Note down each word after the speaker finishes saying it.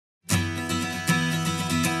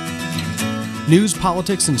News,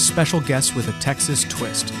 politics, and special guests with a Texas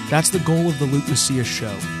twist. That's the goal of the Luke Macias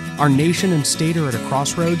Show. Our nation and state are at a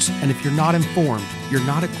crossroads, and if you're not informed, you're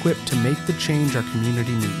not equipped to make the change our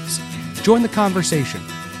community needs. Join the conversation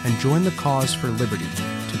and join the cause for liberty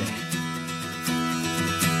today.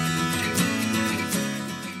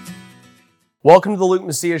 Welcome to the Luke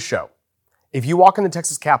Macias Show. If you walk in the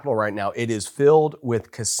Texas Capitol right now, it is filled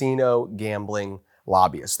with casino gambling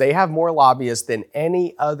lobbyists. They have more lobbyists than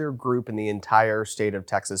any other group in the entire state of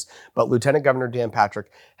Texas. But Lieutenant Governor Dan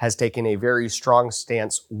Patrick has taken a very strong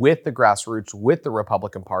stance with the grassroots, with the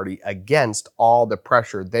Republican Party, against all the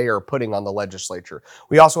pressure they are putting on the legislature.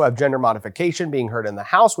 We also have gender modification being heard in the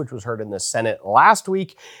House, which was heard in the Senate last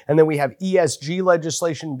week. And then we have ESG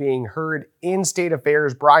legislation being heard in state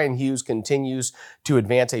affairs. Brian Hughes continues to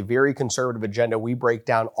advance a very conservative agenda. We break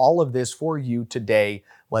down all of this for you today.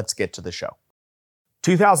 Let's get to the show.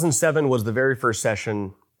 2007 was the very first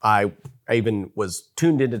session I even was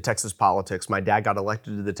tuned into Texas politics. My dad got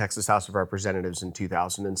elected to the Texas House of Representatives in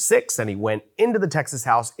 2006, and he went into the Texas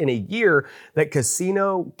House in a year that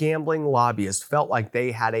casino gambling lobbyists felt like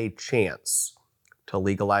they had a chance to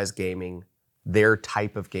legalize gaming, their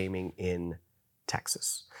type of gaming in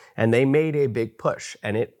Texas. And they made a big push,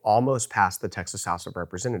 and it almost passed the Texas House of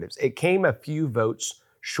Representatives. It came a few votes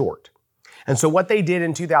short. And so what they did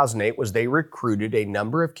in 2008 was they recruited a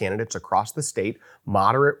number of candidates across the state,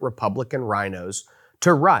 moderate Republican rhinos,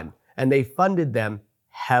 to run, and they funded them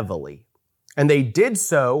heavily. And they did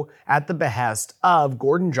so at the behest of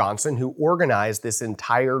Gordon Johnson, who organized this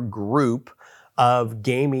entire group of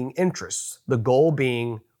gaming interests, the goal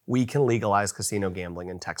being we can legalize casino gambling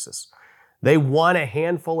in Texas. They won a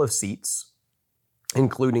handful of seats,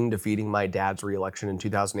 including defeating my dad's reelection in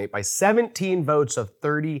 2008 by 17 votes of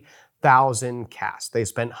 30,000 cast. They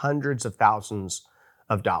spent hundreds of thousands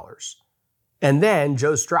of dollars. And then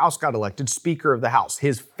Joe Straus got elected Speaker of the House.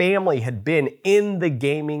 His family had been in the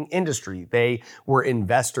gaming industry. They were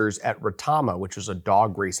investors at Retama, which is a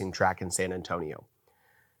dog racing track in San Antonio.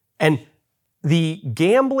 And the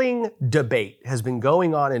gambling debate has been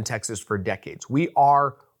going on in Texas for decades. We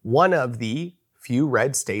are one of the few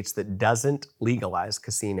red states that doesn't legalize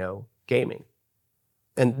casino gaming.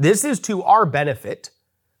 And this is to our benefit,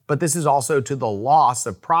 but this is also to the loss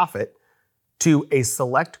of profit to a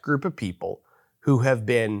select group of people who have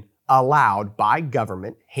been allowed by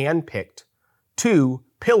government, handpicked, to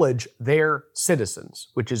pillage their citizens,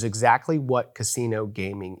 which is exactly what casino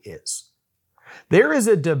gaming is. There is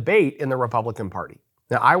a debate in the Republican Party.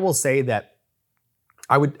 Now, I will say that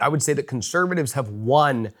I would say that conservatives have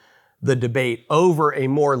won the debate over a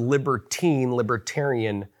more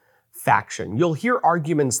libertarian faction. You'll hear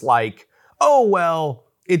arguments like, oh, well,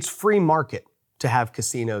 it's free market to have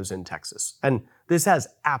casinos in Texas. And this has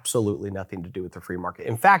absolutely nothing to do with the free market.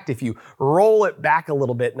 In fact, if you roll it back a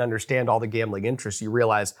little bit and understand all the gambling interests, you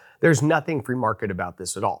realize there's nothing free market about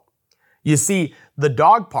this at all. You see, the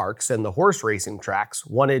dog parks and the horse racing tracks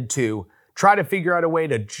wanted to try to figure out a way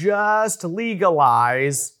to just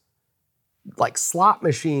legalize like slot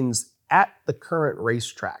machines at the current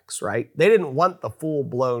racetracks, right? They didn't want the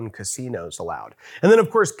full-blown casinos allowed. And then, of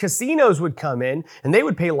course, casinos would come in and they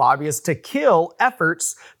would pay lobbyists to kill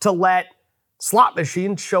efforts to let slot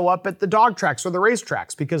machines show up at the dog tracks or the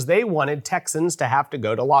racetracks because they wanted Texans to have to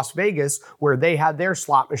go to Las Vegas where they had their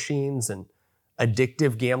slot machines and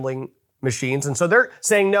addictive gambling machines. And so they're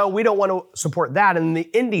saying, no, we don't want to support that. And the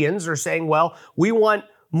Indians are saying, well, we want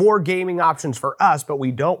more gaming options for us, but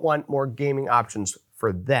we don't want more gaming options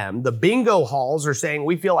for them. The bingo halls are saying,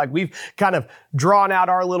 we feel like we've kind of drawn out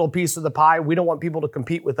our little piece of the pie. We don't want people to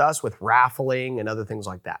compete with us with raffling and other things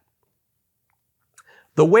like that.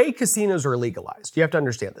 The way casinos are legalized, you have to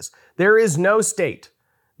understand this. There is no state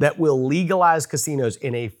that will legalize casinos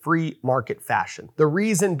in a free market fashion. The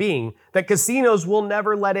reason being that casinos will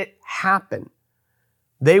never let it happen.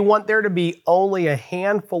 They want there to be only a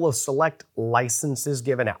handful of select licenses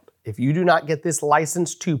given out. If you do not get this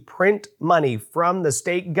license to print money from the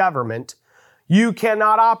state government, you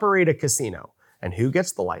cannot operate a casino. And who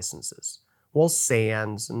gets the licenses? Well,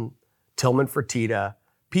 Sands and Tillman Fertitta,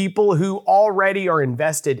 people who already are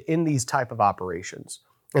invested in these type of operations.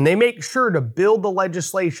 And they make sure to build the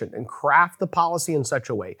legislation and craft the policy in such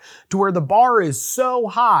a way to where the bar is so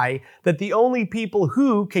high that the only people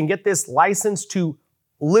who can get this license to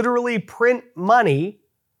literally print money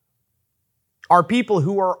are people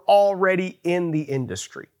who are already in the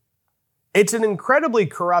industry. It's an incredibly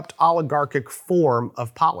corrupt oligarchic form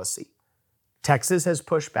of policy. Texas has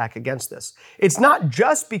pushed back against this. It's not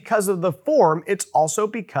just because of the form, it's also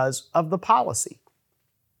because of the policy.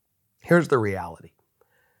 Here's the reality.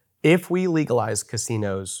 If we legalize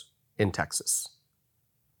casinos in Texas.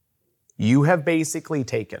 You have basically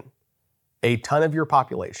taken a ton of your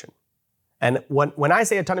population. And when I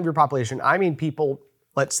say a ton of your population, I mean people,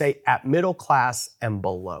 let's say, at middle class and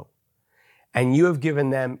below. And you have given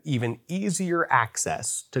them even easier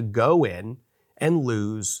access to go in and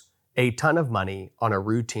lose a ton of money on a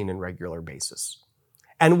routine and regular basis.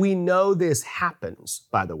 And we know this happens,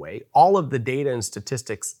 by the way. All of the data and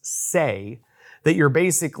statistics say that you're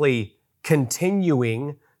basically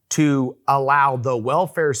continuing to allow the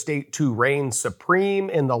welfare state to reign supreme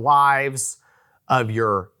in the lives of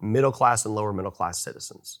your middle class and lower middle class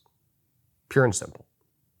citizens. Pure and simple.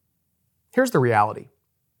 Here's the reality.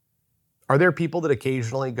 Are there people that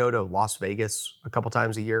occasionally go to Las Vegas a couple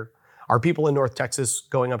times a year? Are people in North Texas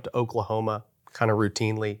going up to Oklahoma kind of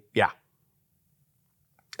routinely? Yeah.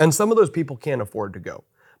 And some of those people can't afford to go.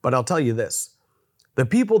 But I'll tell you this, the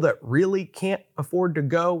people that really can't afford to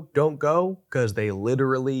go don't go because they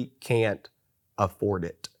literally can't afford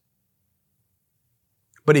it.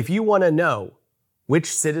 But if you want to know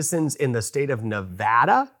which citizens in the state of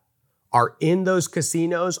Nevada are in those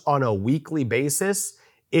casinos on a weekly basis,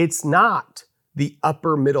 it's not the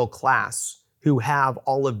upper middle class who have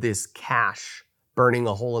all of this cash burning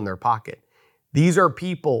a hole in their pocket. These are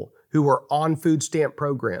people who are on food stamp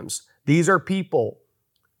programs. These are people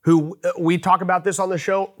who, we talk about this on the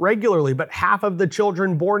show regularly, but half of the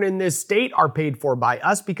children born in this state are paid for by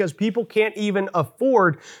us because people can't even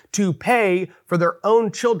afford to pay for their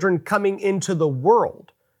own children coming into the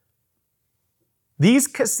world. These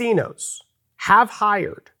casinos have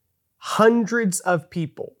hired hundreds of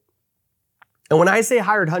people. And when I say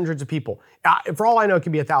hired hundreds of people, for all I know, it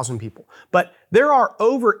could be 1,000 people. But there are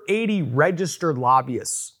over 80 registered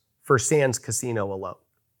lobbyists for Sands Casino alone.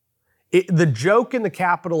 The joke in the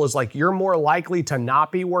Capitol is like, you're more likely to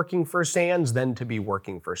not be working for Sands than to be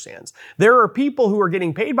working for Sands. There are people who are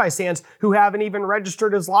getting paid by Sands who haven't even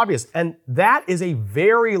registered as lobbyists. And that is a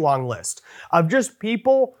very long list of just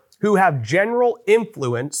people who have general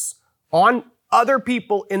influence on other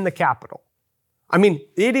people in the Capitol. I mean,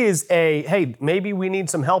 it is hey, maybe we need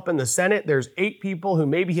some help in the Senate. There's 8 people who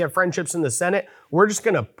maybe have friendships in the Senate. We're just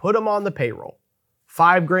going to put them on the payroll.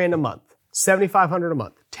 $5,000 a month, $7,500 a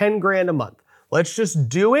month, $10,000 a month. Let's just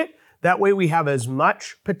do it. That way we have as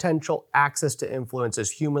much potential access to influence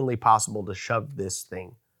as humanly possible to shove this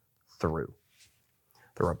thing through.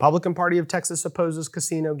 The Republican Party of Texas opposes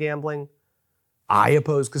casino gambling. I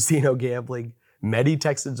oppose casino gambling. Many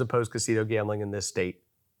Texans oppose casino gambling in this state.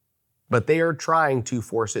 But they are trying to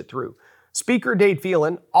force it through. Speaker Dade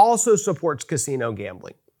Phelan also supports casino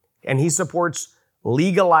gambling, and he supports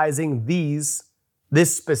legalizing this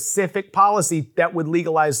specific policy that would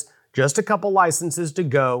legalize just a couple licenses to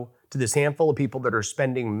go to this handful of people that are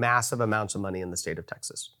spending massive amounts of money in the state of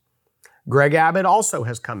Texas. Greg Abbott also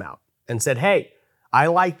has come out and said, hey, I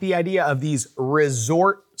like the idea of these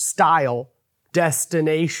resort-style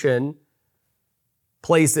destination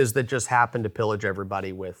places that just happen to pillage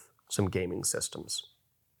everybody with some gaming systems.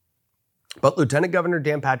 But Lieutenant Governor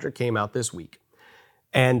Dan Patrick came out this week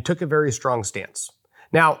and took a very strong stance.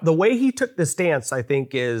 Now, the way he took the stance, I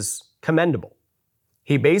think, is commendable.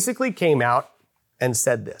 He basically came out and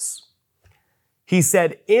said this. He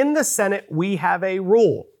said, in the Senate, we have a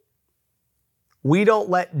rule. We don't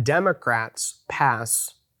let Democrats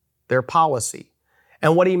pass their policy.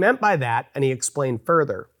 And what he meant by that, and he explained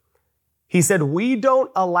further, he said, we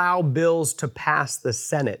don't allow bills to pass the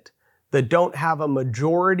Senate that don't have a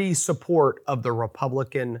majority support of the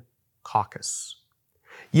Republican caucus.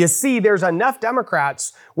 You see, there's enough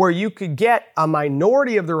Democrats where you could get a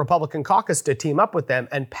minority of the Republican caucus to team up with them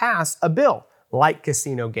and pass a bill like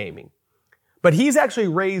casino gaming. But he's actually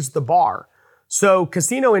raised the bar. So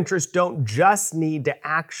casino interests don't just need to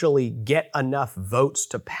actually get enough votes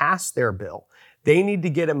to pass their bill. They need to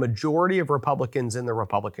get a majority of Republicans in the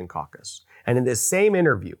Republican caucus. And in this same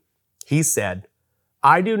interview, he said,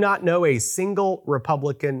 I do not know a single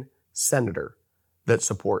Republican senator that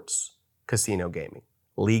supports casino gaming,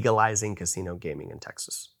 legalizing casino gaming in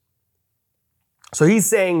Texas. So he's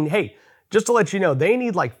saying, hey, just to let you know, they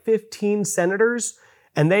need like 15 senators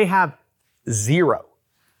and they have 0.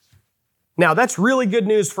 Now, that's really good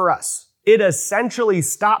news for us. It essentially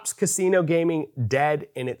stops casino gaming dead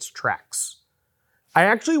in its tracks. I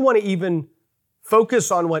actually want to even focus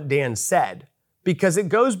on what Dan said because it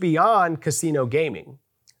goes beyond casino gaming.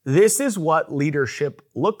 This is what leadership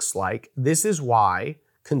looks like. This is why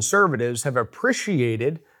conservatives have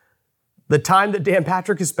appreciated the time that Dan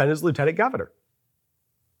Patrick has spent as lieutenant governor.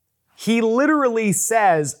 He literally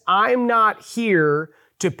says, I'm not here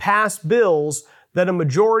to pass bills that a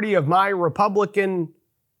majority of my Republican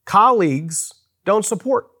colleagues don't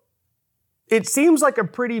support. It seems like a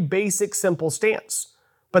pretty basic, simple stance,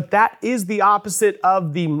 but that is the opposite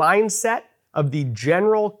of the mindset of the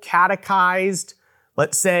general catechized,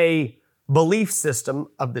 let's say, belief system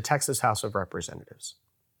of the Texas House of Representatives.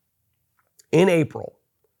 In April,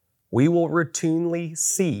 we will routinely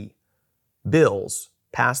see bills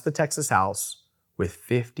pass the Texas House with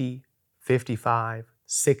 50, 55,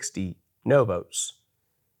 60 no votes.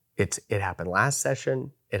 It happened last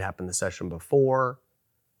session. It happened the session before.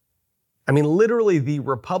 I mean, literally the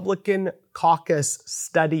Republican Caucus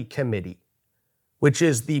Study Committee, which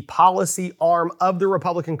is the policy arm of the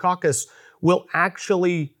Republican caucus, will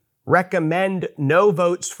actually recommend no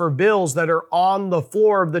votes for bills that are on the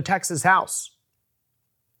floor of the Texas House.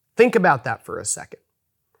 Think about that for a second.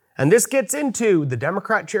 And this gets into the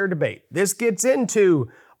Democrat chair debate. This gets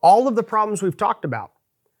into all of the problems we've talked about.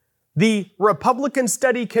 The Republican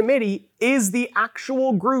Study Committee is the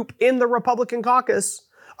actual group in the Republican caucus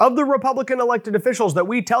of the Republican elected officials that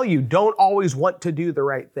we tell you don't always want to do the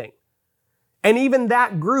right thing. And even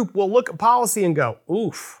that group will look at policy and go,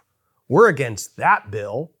 oof, we're against that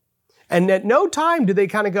bill. And at no time do they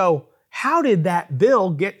kind of go, how did that bill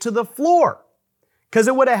get to the floor? Because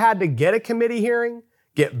it would have had to get a committee hearing,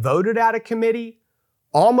 get voted out of committee.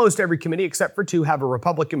 Almost every committee, except for two, have a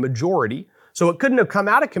Republican majority. So it couldn't have come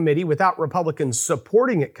out of committee without Republicans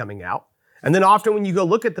supporting it coming out. And then often when you go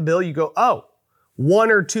look at the bill, you go, oh,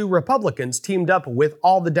 one or two Republicans teamed up with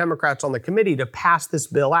all the Democrats on the committee to pass this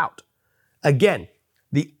bill out. Again,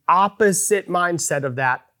 the opposite mindset of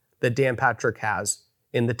that Dan Patrick has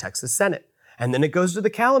in the Texas Senate. And then it goes to the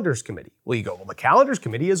Calendars Committee. Well, you go, well, the Calendars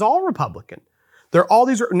Committee is all Republican.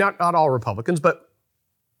 These are not all Republicans, but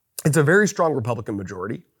it's a very strong Republican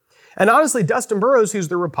majority. And honestly, Dustin Burrows, who's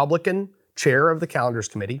the Republican chair of the Calendars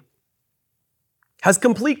Committee, has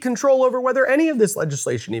complete control over whether any of this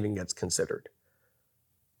legislation even gets considered.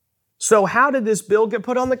 So how did this bill get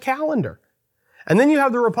put on the calendar? And then you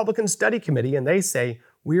have the Republican Study Committee, and they say,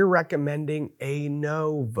 we're recommending a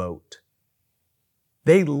no vote.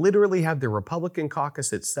 They literally have the Republican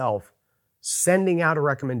caucus itself sending out a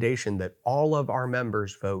recommendation that all of our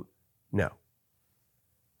members vote no.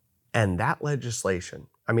 And that legislation,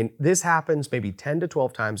 I mean, this happens maybe 10 to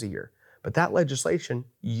 12 times a year, but that legislation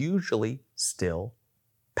usually still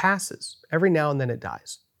passes. Every now and then it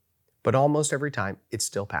dies, but almost every time it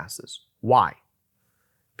still passes. Why?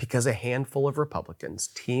 Because a handful of Republicans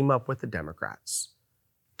team up with the Democrats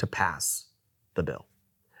to pass the bill.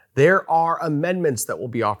 There are amendments that will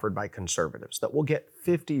be offered by conservatives that will get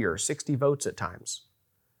 50 or 60 votes at times,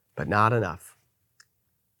 but not enough.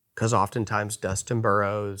 Because oftentimes Dustin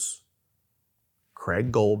Burrows,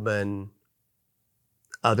 Craig Goldman,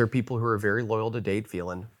 other people who are very loyal to Dade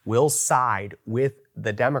Phelan will side with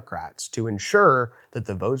the Democrats to ensure that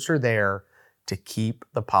the votes are there to keep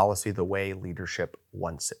the policy the way leadership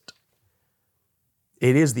wants it.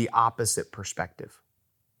 It is the opposite perspective.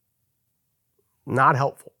 Not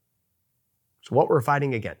helpful. It's what we're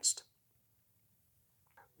fighting against.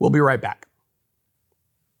 We'll be right back.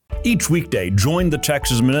 Each weekday, join the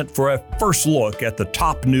Texas Minute for a first look at the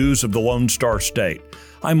top news of the Lone Star State.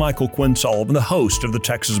 I'm Michael Quinn Sullivan, the host of the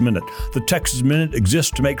Texas Minute. The Texas Minute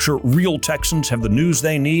exists to make sure real Texans have the news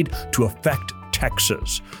they need to affect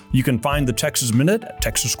Texas. You can find the Texas Minute at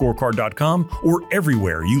TexasScorecard.com or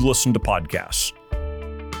everywhere you listen to podcasts.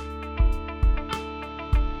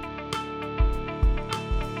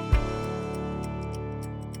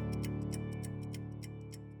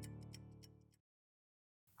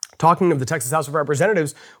 Talking of the Texas House of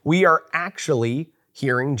Representatives, we are actually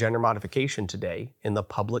hearing gender modification today in the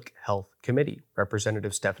Public Health Committee.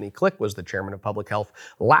 Representative Stephanie Klick was the chairman of Public Health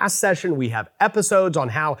last session. We have episodes on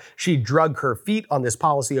how she drug her feet on this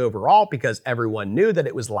policy overall because everyone knew that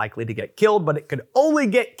it was likely to get killed, but it could only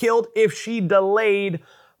get killed if she delayed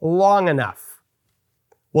long enough.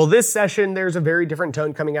 Well, this session, there's a very different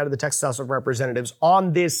tone coming out of the Texas House of Representatives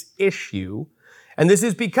on this issue. And this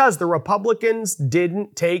is because the Republicans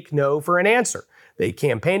didn't take no for an answer. They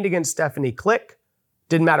campaigned against Stephanie Klick.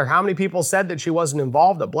 Didn't matter how many people said that she wasn't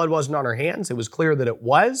involved, that blood wasn't on her hands. It was clear that it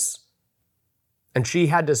was. And she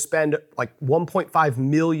had to spend like $1.5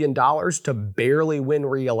 million to barely win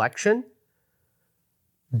re-election.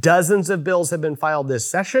 Dozens of bills have been filed this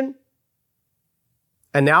session.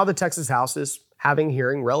 And now the Texas House is having a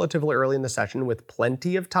hearing relatively early in the session with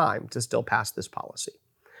plenty of time to still pass this policy.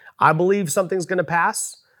 I believe something's going to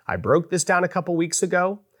pass. I broke this down a couple weeks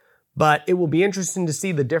ago, but it will be interesting to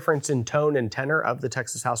see the difference in tone and tenor of the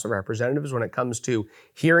Texas House of Representatives when it comes to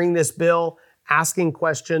hearing this bill, asking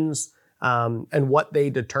questions, and what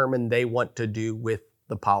they determine they want to do with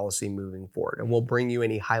the policy moving forward. And we'll bring you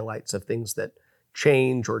any highlights of things that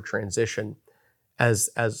change or transition as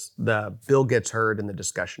the bill gets heard and the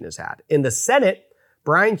discussion is had. In the Senate,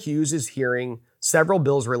 Bryan Hughes is hearing several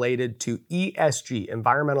bills related to ESG,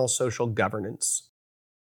 environmental social governance.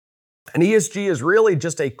 And ESG is really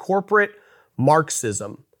just a corporate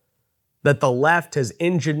Marxism that the left has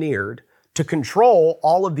engineered to control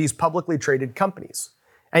all of these publicly traded companies.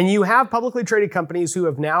 And you have publicly traded companies who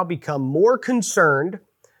have now become more concerned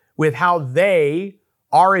with how they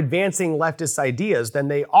are advancing leftist ideas than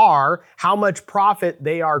they are how much profit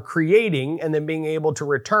they are creating and then being able to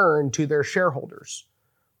return to their shareholders.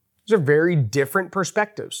 These are very different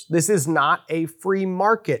perspectives. This is not a free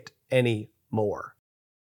market anymore.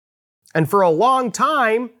 And for a long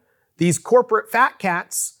time, these corporate fat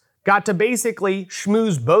cats got to basically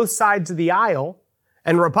schmooze both sides of the aisle,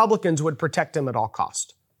 and Republicans would protect them at all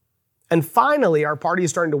cost. And finally, our party is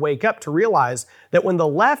starting to wake up to realize that when the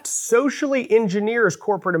left socially engineers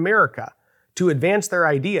corporate America to advance their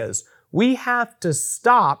ideas, we have to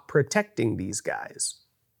stop protecting these guys.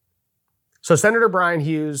 So Senator Bryan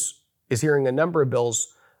Hughes is hearing a number of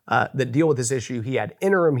bills that deal with this issue. He had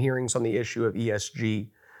interim hearings on the issue of ESG.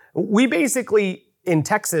 We basically, in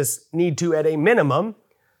Texas, need to, at a minimum,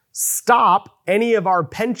 stop any of our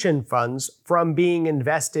pension funds from being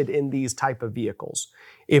invested in these type of vehicles.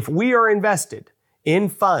 If we are invested in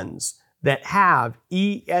funds that have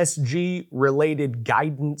ESG-related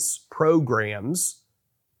guidance programs,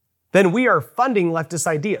 then we are funding leftist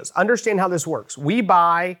ideas. Understand how this works. We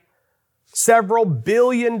buy several $1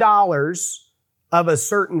 billion of a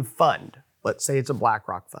certain fund. Let's say it's a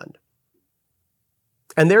BlackRock fund.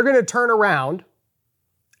 And they're going to turn around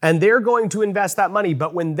and they're going to invest that money.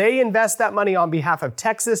 But when they invest that money on behalf of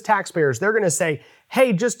Texas taxpayers, they're going to say,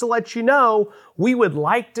 hey, just to let you know, we would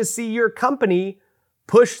like to see your company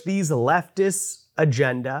push these leftist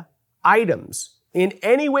agenda items in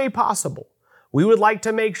any way possible. We would like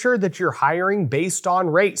to make sure that you're hiring based on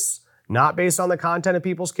race, not based on the content of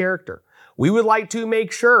people's character. We would like to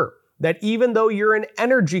make sure that even though you're an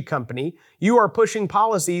energy company, you are pushing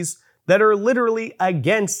policies that are literally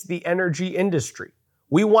against the energy industry.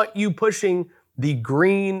 We want you pushing the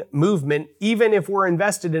green movement, even if we're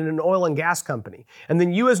invested in an oil and gas company. And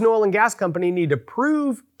then you as an oil and gas company need to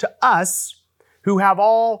prove to us, who have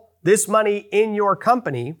all this money in your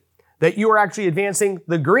company, that you are actually advancing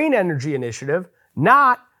the green energy initiative,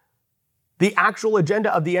 not the actual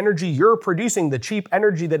agenda of the energy you're producing, the cheap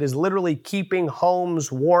energy that is literally keeping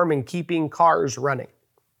homes warm and keeping cars running.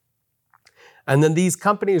 And then these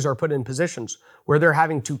companies are put in positions where they're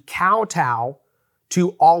having to kowtow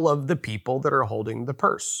to all of the people that are holding the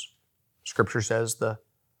purse. Scripture says the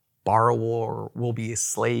borrower will be a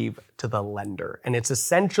slave to the lender. And it's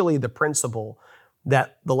essentially the principle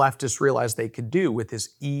that the leftists realized they could do with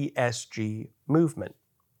this ESG movement.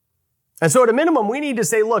 And so at a minimum, we need to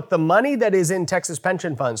say, look, the money that is in Texas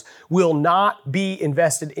pension funds will not be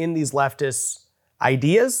invested in these leftist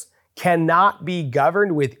ideas, cannot be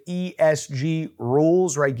governed with ESG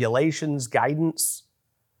rules, regulations, guidance.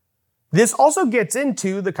 This also gets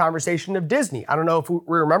into the conversation of Disney. I don't know if we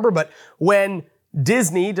remember, but when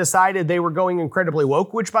Disney decided they were going incredibly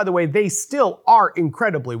woke, which, by the way, they still are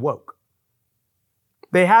incredibly woke.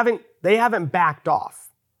 They haven't backed off.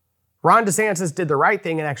 Ron DeSantis did the right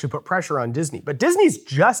thing and actually put pressure on Disney. But Disney's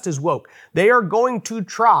just as woke. They are going to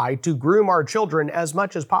try to groom our children as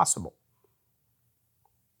much as possible.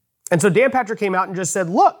 And so Dan Patrick came out and just said,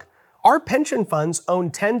 look, our pension funds own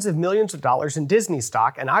tens of millions of dollars in Disney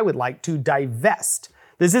stock, and I would like to divest.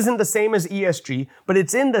 This isn't the same as ESG, but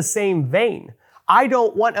it's in the same vein. I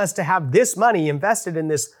don't want us to have this money invested in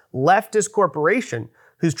this leftist corporation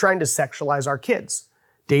who's trying to sexualize our kids.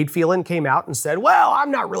 Dade Phelan came out and said, well, I'm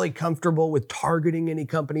not really comfortable with targeting any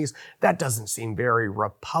companies. That doesn't seem very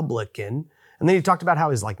Republican. And then he talked about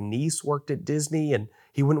how his niece worked at Disney and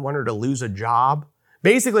he wouldn't want her to lose a job.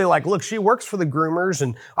 Basically look, she works for the groomers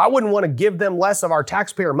and I wouldn't want to give them less of our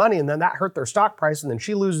taxpayer money and then that hurt their stock price and then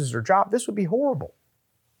she loses her job. This would be horrible.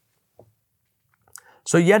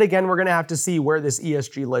 So yet again, we're going to have to see where this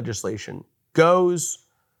ESG legislation goes.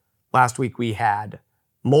 Last week we had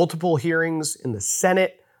multiple hearings in the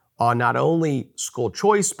Senate on not only school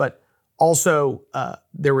choice, but also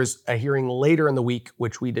there was a hearing later in the week,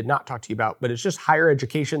 which we did not talk to you about, but it's just higher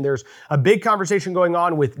education. There's a big conversation going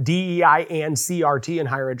on with DEI and CRT in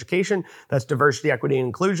higher education. That's diversity, equity, and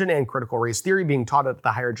inclusion and critical race theory being taught at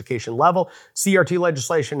the higher education level. CRT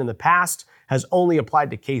legislation in the past has only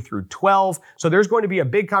applied to K through 12. So there's going to be a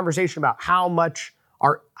big conversation about how much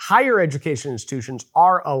our higher education institutions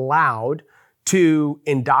are allowed to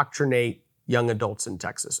indoctrinate young adults in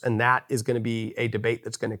Texas. And that is going to be a debate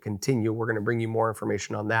that's going to continue. We're going to bring you more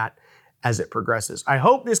information on that as it progresses. I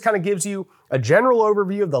hope this kind of gives you a general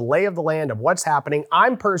overview of the lay of the land of what's happening.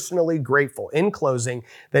 I'm personally grateful, in closing,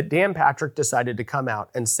 that Dan Patrick decided to come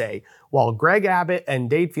out and say, while Greg Abbott and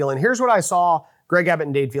Dade Phelan, here's what I saw Greg Abbott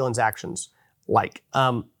and Dade Phelan's actions like.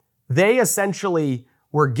 They essentially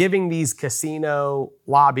were giving these casino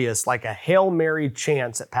lobbyists like a Hail Mary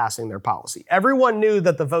chance at passing their policy. Everyone knew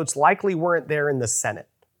that the votes likely weren't there in the Senate,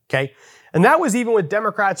 okay? And that was even with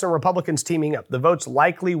Democrats and Republicans teaming up. The votes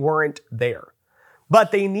likely weren't there.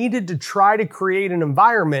 But they needed to try to create an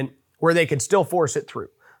environment where they could still force it through.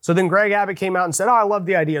 So then Greg Abbott came out and said, I love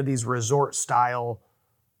the idea of these resort-style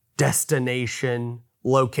destination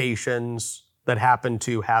locations that happen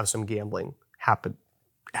to have some gambling happen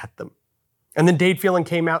at them. And then Dade Phelan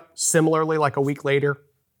came out similarly like a week later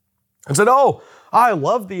and said, I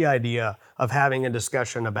love the idea of having a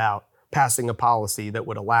discussion about passing a policy that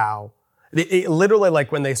would allow it literally,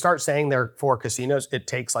 like when they start saying they're for casinos, it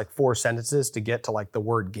takes like 4 sentences to get to like the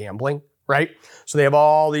word gambling, right? So they have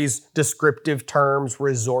all these descriptive terms,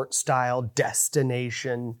 resort style,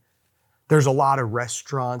 destination. There's a lot of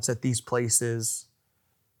restaurants at these places.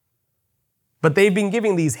 But they've been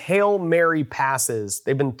giving these Hail Mary passes.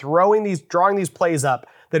 They've been drawing these plays up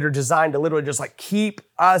that are designed to literally just like keep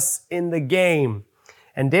us in the game.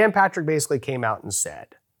 And Dan Patrick basically came out and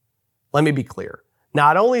said, let me be clear.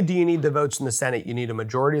 Not only do you need the votes in the Senate, you need a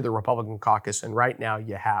majority of the Republican caucus, and right now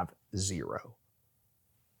you have 0.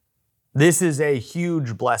 This is a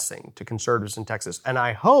huge blessing to conservatives in Texas, and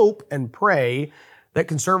I hope and pray that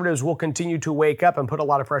conservatives will continue to wake up and put a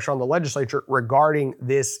lot of pressure on the legislature regarding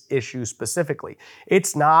this issue specifically.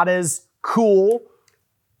 It's not as cool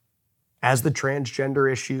as the transgender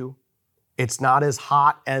issue. It's not as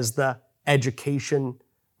hot as the education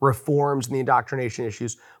reforms and the indoctrination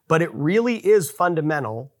issues, but it really is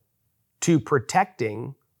fundamental to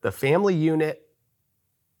protecting the family unit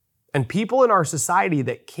and people in our society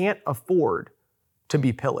that can't afford to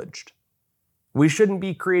be pillaged. We shouldn't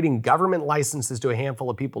be creating government licenses to a handful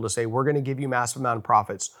of people to say, we're going to give you massive amount of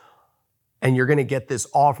profits, and you're going to get this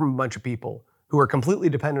all from a bunch of people who are completely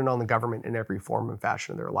dependent on the government in every form and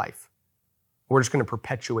fashion of their life. We're just going to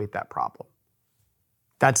perpetuate that problem.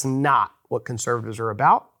 That's not what conservatives are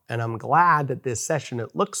about. And I'm glad that this session,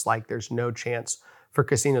 it looks like there's no chance for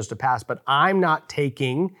casinos to pass, but I'm not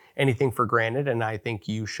taking anything for granted, and I think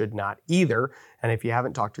you should not either. And if you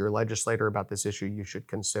haven't talked to your legislator about this issue, you should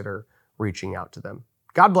consider reaching out to them.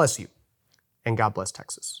 God bless you, and God bless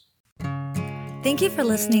Texas. Thank you for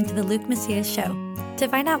listening to the Luke Macias Show. To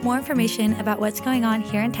find out more information about what's going on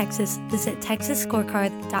here in Texas, visit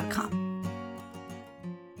texasscorecard.com.